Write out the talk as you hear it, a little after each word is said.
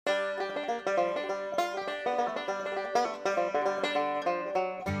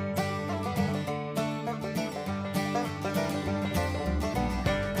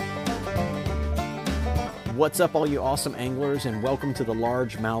What's up, all you awesome anglers, and welcome to the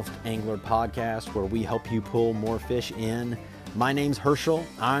Largemouth Angler Podcast, where we help you pull more fish in. My name's Herschel.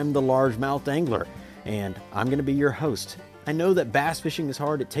 I'm the Largemouth Angler, and I'm going to be your host. I know that bass fishing is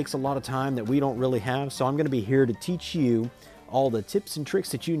hard. It takes a lot of time that we don't really have, so I'm going to be here to teach you all the tips and tricks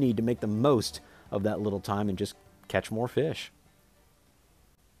that you need to make the most of that little time and just catch more fish.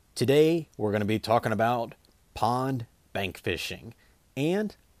 Today, we're going to be talking about pond bank fishing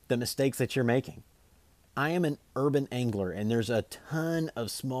and the mistakes that you're making. I am an urban angler, and there's a ton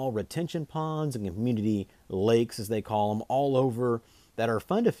of small retention ponds and community lakes, as they call them, all over that are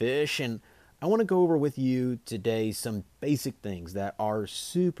fun to fish. And I want to go over with you today some basic things that are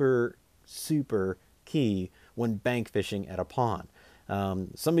super key when bank fishing at a pond.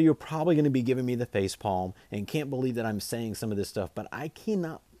 Some of you are probably going to be giving me the face palm and can't believe that I'm saying some of this stuff, but I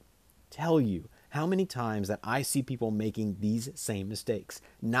cannot tell you how many times that I see people making these same mistakes,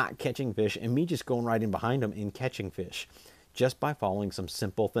 not catching fish, and me just going right in behind them and catching fish just by following some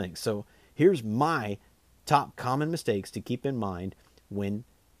simple things. So here's my top common mistakes to keep in mind when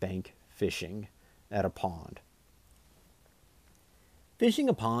bank fishing at a pond. Fishing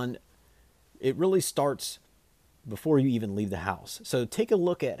a pond, it really starts before you even leave the house. So take a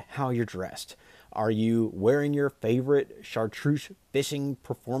look at how you're dressed. Are you wearing your favorite chartreuse fishing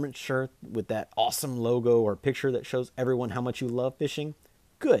performance shirt with that awesome logo or picture that shows everyone how much you love fishing?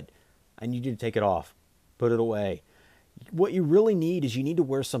 Good. I need you to take it off. Put it away. What you really need is you need to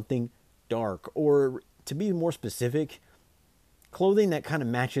wear something dark, or to be more specific, clothing that kind of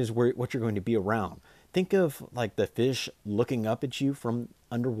matches what you're going to be around. Think of like the fish looking up at you from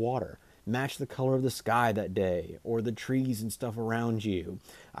underwater. Match the color of the sky that day, or the trees and stuff around you.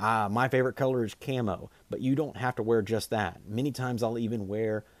 My favorite color is camo, but you don't have to wear just that. Many times I'll even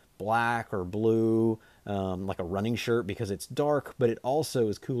wear black or blue, like a running shirt, because it's dark, but it also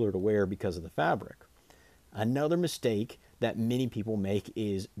is cooler to wear because of the fabric. Another mistake that many people make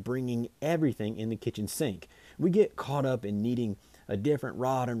is bringing everything in the kitchen sink. We get caught up in needing a different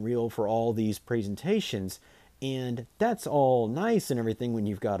rod and reel for all these presentations, and that's all nice and everything when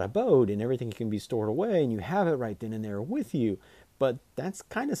you've got a boat and everything can be stored away and you have it right then and there with you. But that's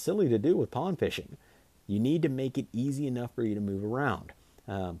kind of silly to do with pond fishing. You need to make it easy enough for you to move around.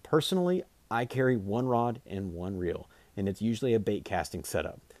 Personally, I carry one rod and one reel, and it's usually a bait casting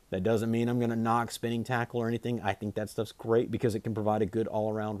setup. That doesn't mean I'm going to knock spinning tackle or anything. I think that stuff's great because it can provide a good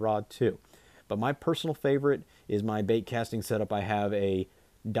all-around rod too. But my personal favorite is my bait casting setup. I have a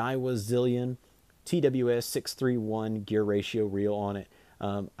Daiwa Zillion TWS 631 gear ratio reel on it.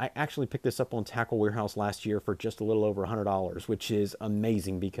 I actually picked this up on Tackle Warehouse last year for just a little over $100, which is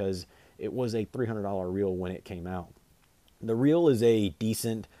amazing because it was a $300 reel when it came out. The reel is a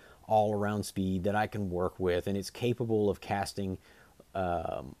decent all-around speed that I can work with, and it's capable of casting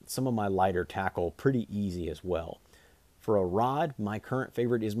some of my lighter tackle pretty easy as well. For a rod, my current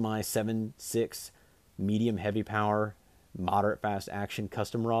favorite is my 7.6 medium heavy power moderate fast action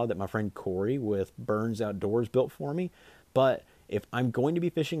custom rod that my friend Corey with Burns Outdoors built for me. But if I'm going to be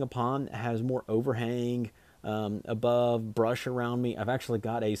fishing a pond that has more overhang above brush around me, I've actually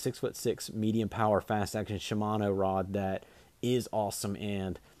got a 6'6" medium power fast action Shimano rod that is awesome,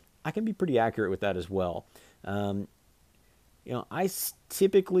 and I can be pretty accurate with that as well. I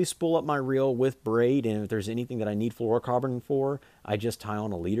typically spool up my reel with braid, and if there's anything that I need fluorocarbon for, I just tie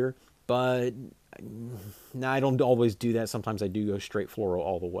on a leader. But I don't always do that. Sometimes I do go straight fluoro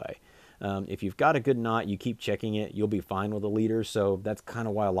all the way. If you've got a good knot, you keep checking it, you'll be fine with a leader. So that's kind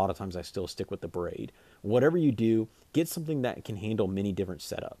of why a lot of times I still stick with the braid. Whatever you do, get something that can handle many different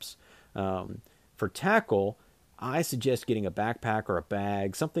setups. For tackle, I suggest getting a backpack or a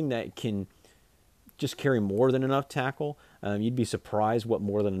bag, something that can just carry more than enough tackle. You'd be surprised what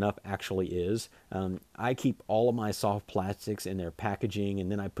more than enough actually is. I keep all of my soft plastics in their packaging,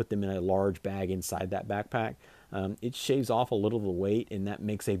 and then I put them in a large bag inside that backpack. It shaves off a little of the weight, and that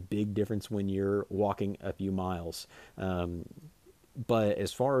makes a big difference when you're walking a few miles. But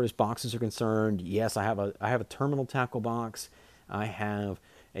as far as boxes are concerned, yes, I have a terminal tackle box. I have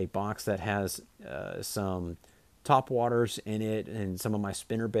a box that has some top waters in it and some of my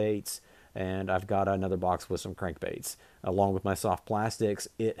spinner baits. And I've got another box with some crankbaits along with my soft plastics.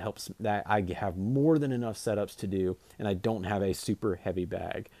 It helps that I have more than enough setups to do, and I don't have a super heavy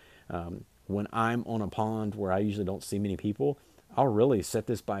bag. When I'm on a pond where I usually don't see many people, I'll really set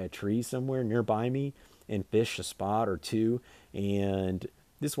this by a tree somewhere nearby me and fish a spot or two. And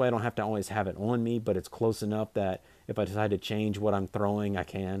this way I don't have to always have it on me, but it's close enough that if I decide to change what I'm throwing, I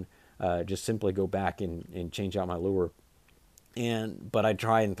can just simply go back and change out my lure. But I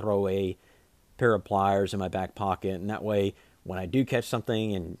try and throw a pair of pliers in my back pocket, and that way when I do catch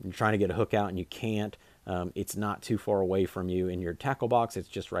something and you're trying to get a hook out and you can't, It's not too far away from you in your tackle box. It's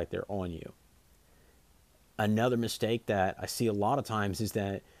just right there on you. Another mistake that I see a lot of times is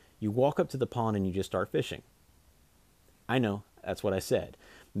that you walk up to the pond and you just start fishing. I know, that's what I said.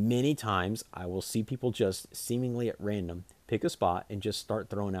 Many times I will see people just seemingly at random pick a spot and just start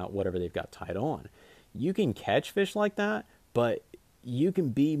throwing out whatever they've got tied on. You can catch fish like that, but you can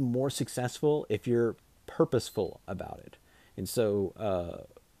be more successful if you're purposeful about it. And so,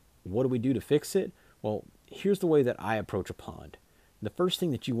 what do we do to fix it? Well, here's the way that I approach a pond. The first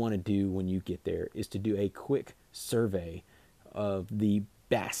thing that you want to do when you get there is to do a quick survey of the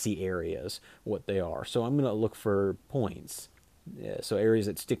bassy areas, what they are. So I'm going to look for points. So areas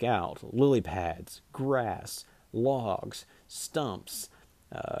that stick out, lily pads, grass, logs, stumps,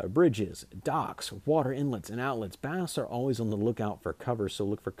 bridges, docks, water inlets and outlets. Bass are always on the lookout for cover, so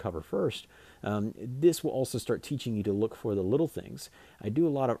look for cover first. This will also start teaching you to look for the little things. I do a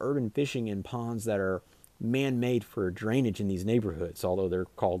lot of urban fishing in ponds that are man-made for drainage in these neighborhoods, although they're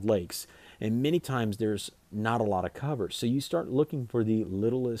called lakes. And many times there's not a lot of cover. So you start looking for the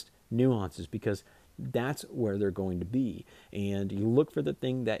littlest nuances because that's where they're going to be. And you look for the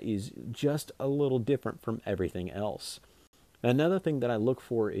thing that is just a little different from everything else. Another thing that I look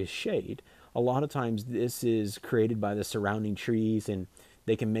for is shade. A lot of times this is created by the surrounding trees and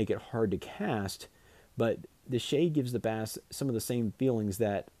they can make it hard to cast, but the shade gives the bass some of the same feelings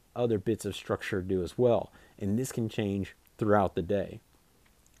that other bits of structure do as well. And this can change throughout the day.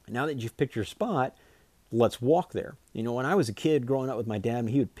 Now that you've picked your spot, let's walk there. You know, when I was a kid growing up with my dad,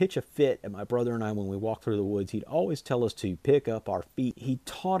 he would pitch a fit at my brother and I when we walked through the woods. He'd always tell us to pick up our feet. He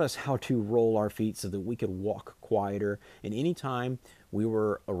taught us how to roll our feet so that we could walk quieter. And anytime we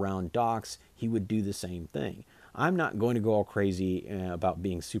were around docks, he would do the same thing. I'm not going to go all crazy about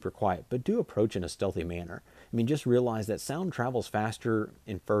being super quiet, but do approach in a stealthy manner. I mean, just realize that sound travels faster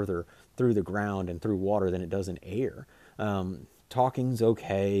and further through the ground and through water than it does in air. Talking's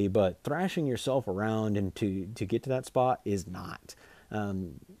okay, but thrashing yourself around and to get to that spot is not.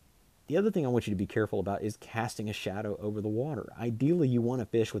 The other thing I want you to be careful about is casting a shadow over the water. Ideally, you want to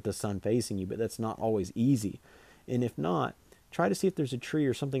fish with the sun facing you, but that's not always easy. And if not, try to see if there's a tree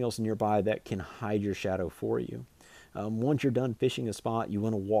or something else nearby that can hide your shadow for you. Once you're done fishing a spot, you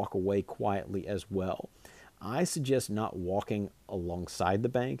want to walk away quietly as well. I suggest not walking alongside the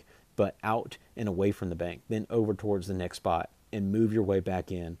bank, but out and away from the bank, then over towards the next spot and move your way back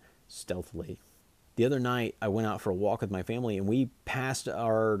in stealthily. The other night, I went out for a walk with my family and we passed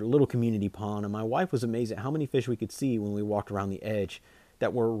our little community pond, and my wife was amazed at how many fish we could see when we walked around the edge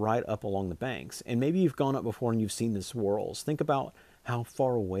that were right up along the banks. And maybe you've gone up before and you've seen the swirls. Think about how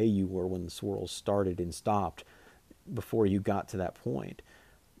far away you were when the swirls started and stopped before you got to that point.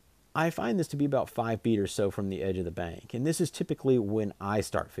 I find this to be about 5 feet or so from the edge of the bank, and this is typically when I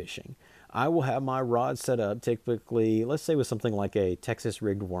start fishing. I will have my rod set up, typically, let's say with something like a Texas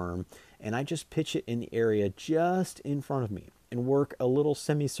rigged worm, and I just pitch it in the area just in front of me and work a little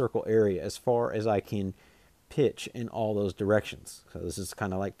semicircle area as far as I can pitch in all those directions. So this is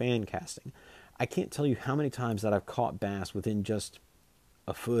kind of like fan casting. I can't tell you how many times that I've caught bass within just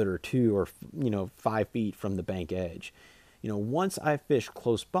a foot or two or 5 feet from the bank edge. Once I fish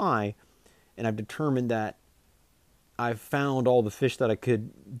close by and I've determined that I've found all the fish that I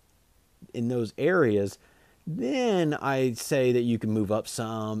could in those areas, then I say that you can move up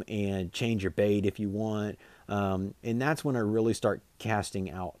some and change your bait if you want. And that's when I really start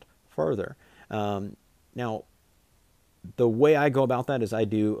casting out further. Now, the way I go about that is I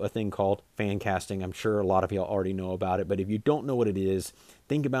do a thing called fan casting. I'm sure a lot of y'all already know about it, but if you don't know what it is,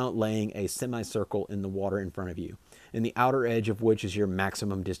 think about laying a semicircle in the water in front of you, and the outer edge of which is your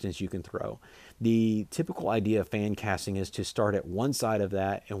maximum distance you can throw. The typical idea of fan casting is to start at one side of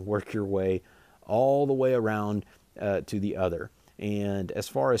that and work your way all the way around to the other. And as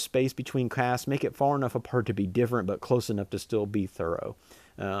far as space between casts, make it far enough apart to be different, but close enough to still be thorough.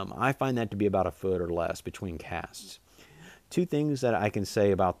 I find that to be about a foot or less between casts. 2 things that I can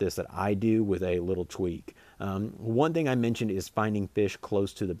say about this that I do with a little tweak. One thing I mentioned is finding fish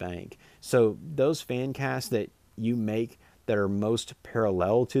close to the bank. So those fan casts that you make that are most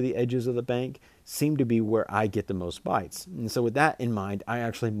parallel to the edges of the bank seem to be where I get the most bites. And so with that in mind, I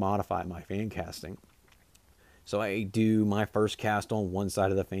actually modify my fan casting. So I do my first cast on one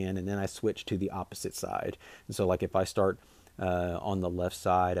side of the fan and then I switch to the opposite side. And so like if I start on the left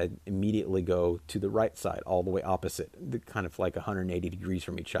side, I immediately go to the right side, all the way opposite, kind of like 180 degrees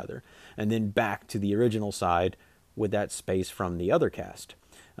from each other, and then back to the original side with that space from the other cast.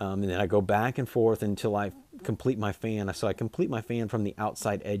 And then I go back and forth until I complete my fan. So I complete my fan from the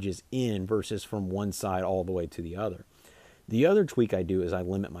outside edges in versus from one side all the way to the other. The other tweak I do is I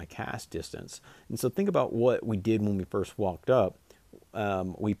limit my cast distance. And so think about what we did when we first walked up.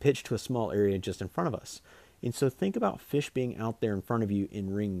 We pitched to a small area just in front of us. And so think about fish being out there in front of you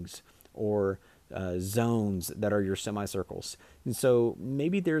in rings or zones that are your semicircles. And so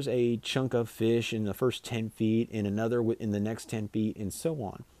maybe there's a chunk of fish in the first 10 feet and another in the next 10 feet and so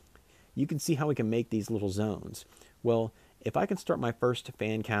on. You can see how we can make these little zones. Well, if I can start my first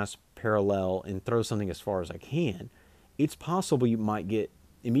fan cast parallel and throw something as far as I can, it's possible you might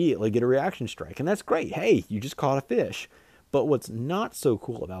immediately get a reaction strike. And that's great. Hey, you just caught a fish. But what's not so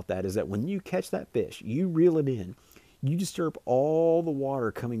cool about that is that when you catch that fish, you reel it in, you disturb all the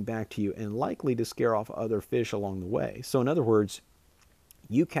water coming back to you and likely to scare off other fish along the way. So in other words,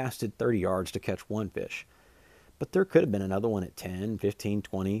 you casted 30 yards to catch one fish, but there could have been another one at 10, 15,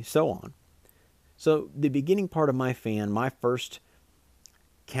 20, so on. So the beginning part of my fan, my first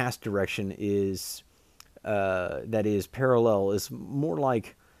cast direction is that is parallel, is more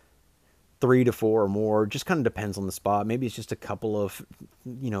like 3 to 4 or more. Just kind of depends on the spot. Maybe it's just a couple of,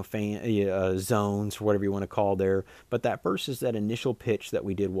 zones or whatever you want to call there. But that first is that initial pitch that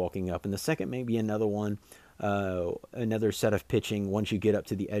we did walking up, and the second may be another one, another set of pitching once you get up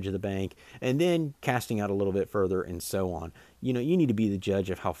to the edge of the bank, and then casting out a little bit further and so on. You need to be the judge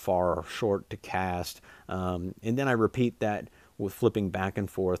of how far or short to cast, and then I repeat that with flipping back and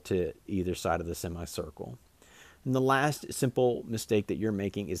forth to either side of the semicircle. And the last simple mistake that you're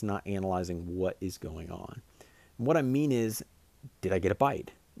making is not analyzing what is going on. And what I mean is, did I get a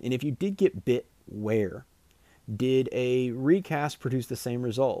bite? And if you did get bit, where? Did a recast produce the same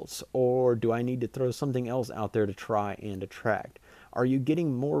results? Or do I need to throw something else out there to try and attract? Are you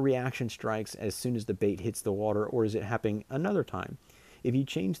getting more reaction strikes as soon as the bait hits the water, or is it happening another time? If you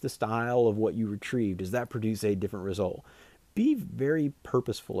change the style of what you retrieve, does that produce a different result? Be very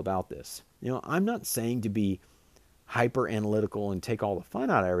purposeful about this. I'm not saying to be hyper analytical and take all the fun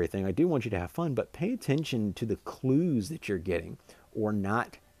out of everything. I do want you to have fun, but pay attention to the clues that you're getting or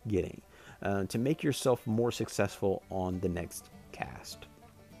not getting to make yourself more successful on the next cast.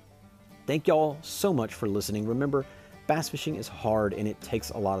 Thank y'all so much for listening. Remember, bass fishing is hard and it takes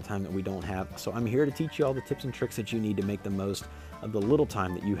a lot of time that we don't have. So I'm here to teach you all the tips and tricks that you need to make the most of the little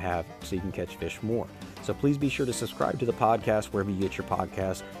time that you have so you can catch fish more. So please be sure to subscribe to the podcast wherever you get your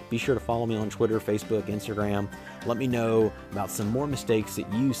podcasts. Be sure to follow me on Twitter, Facebook, Instagram. Let me know about some more mistakes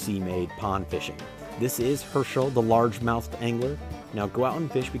that you see made pond fishing. This is Herschel, the largemouth angler. Now go out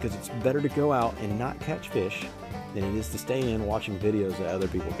and fish, because it's better to go out and not catch fish than it is to stay in watching videos that other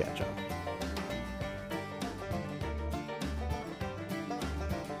people catch them.